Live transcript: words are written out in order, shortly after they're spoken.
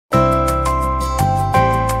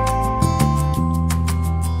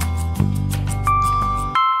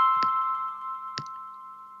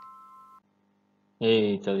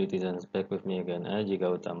Hey, Talitizans, back with me again, Aji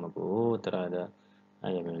Gautama Putrada.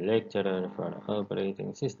 I am a lecturer for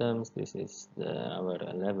operating systems. This is our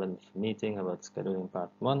 11th meeting about scheduling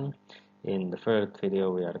part 1. In the first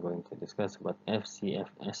video, we are going to discuss about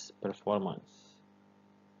FCFS performance.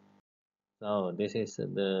 So this is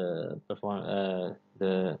the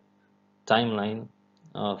timeline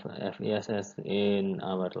of FESS in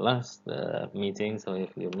our last meeting. So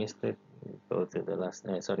if you missed it, go to the last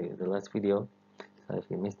video. So if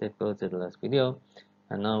you missed it, go to the last video.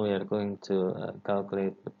 And now we are going to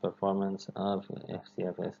calculate the performance of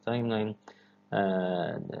FCFS timeline,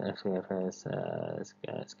 the FCFS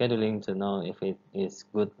scheduling to know if it is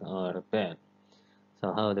good or bad.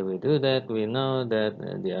 So how do we do that? We know that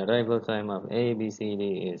the arrival time of A, B, C,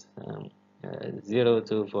 D is 0,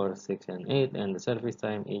 2, 4, 6, and 8, and the service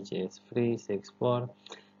time each is 3, 6, 4,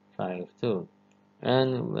 5, 2.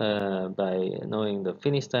 And by knowing the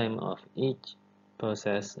finish time of each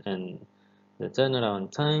process and the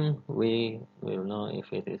turnaround time, we will know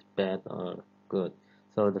if it is bad or good.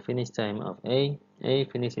 So the finish time of A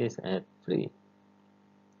finishes at 3,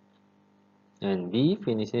 and B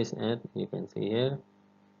finishes at, you can see here,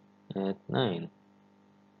 at 9.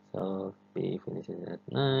 So B finishes at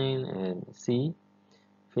 9, and C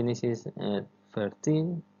finishes at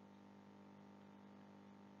 13,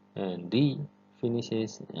 and D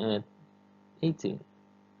finishes at 18,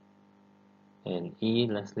 and E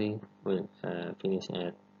lastly will finish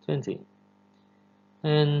at 20.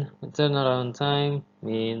 And turnaround time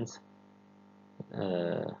means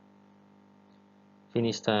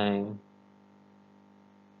finish time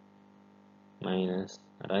minus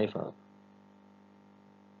arrival.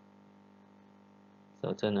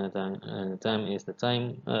 So turnaround time is the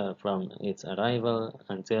time from its arrival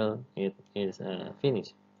until it is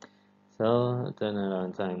finished. So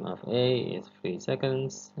turnaround time of A is 3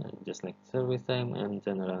 seconds, just like service time, and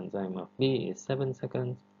turnaround time of B is 7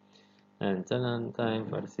 seconds, and turnaround time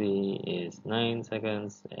for C is 9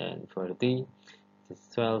 seconds, and for D it is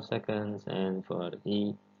 12 seconds, and for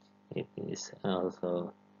E it is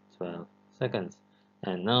also 12 seconds.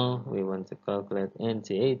 And now we want to calculate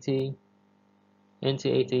NTAT.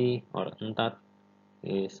 NTAT or NTAT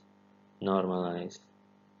is normalized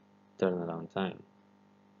turnaround time.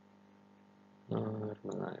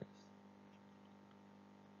 Normalized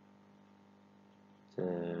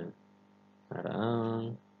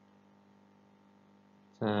turnaround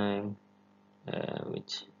time,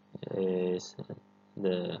 which is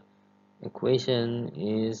the equation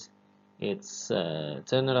is its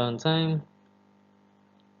turnaround time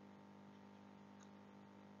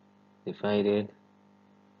divided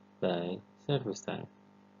by service time.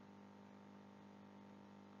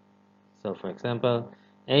 So for example,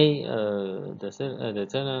 the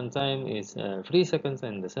turnaround time is 3 seconds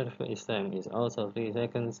and the service time is also 3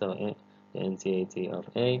 seconds, so the NTAT of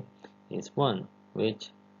A is 1,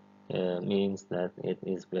 which means that it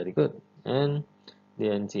is very good. And the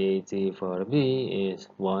NTAT for B is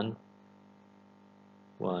 1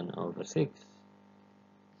 over 6.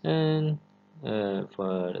 And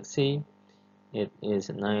for C, it is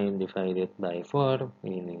 9 divided by 4,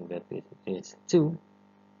 meaning that it is 2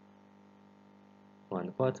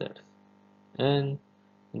 1/4. And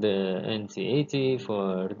the NTAT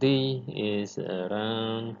for D is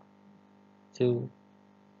around 2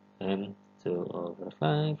 and 2 over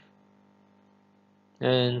 5.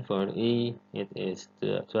 And for E, it is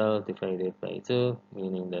 12 divided by 2,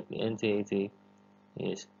 meaning that the NTAT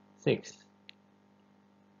is 6.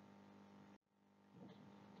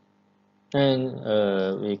 And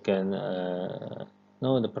we can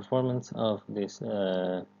know the performance of this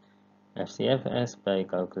FCFS by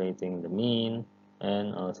calculating the mean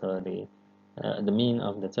and also the mean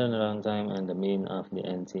of the turnaround time and the mean of the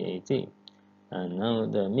NTAT. And now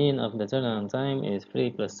the mean of the turnaround time is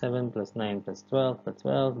 3 plus 7 plus 9 plus 12 plus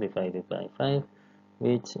 12 divided by 5,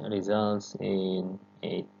 which results in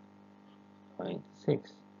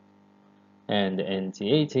 8.6. And the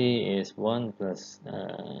NTAT is 1 plus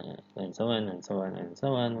and so on and so on and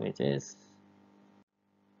so on, which is,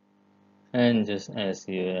 and just as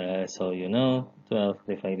you know, 12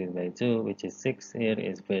 divided by 2, which is 6 here,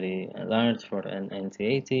 is very large for an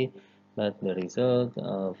NTAT, but the result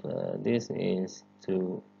of this is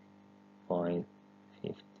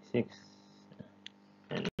 2.56.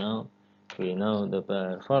 And now we know the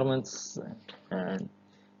performance, and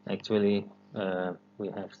actually we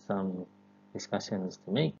have some discussions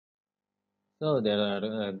to make. So there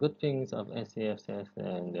are good things of FCFS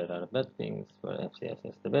and there are bad things for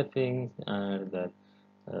FCFS. The bad things are that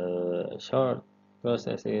short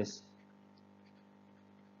processes,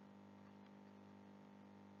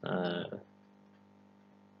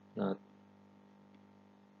 not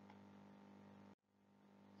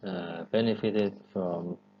benefited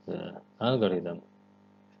from the algorithm.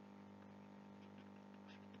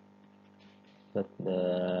 But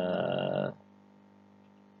the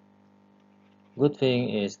good thing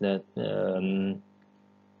is that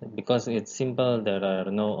because it's simple, there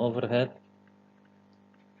are no overhead,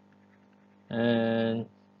 and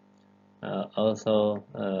also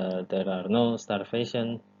there are no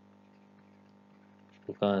starvation,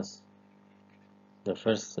 because the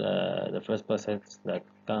first process that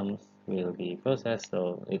comes will be processed,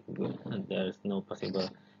 so there's no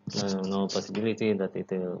possibility that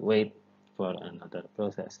it will wait for another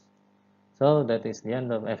process. So that is the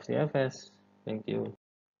end of FCFS. Thank you.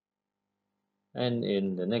 And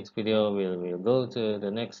in the next video, we'll go to the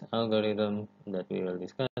next algorithm that we will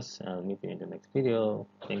discuss. I'll meet you in the next video.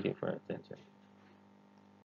 Thank you for your attention.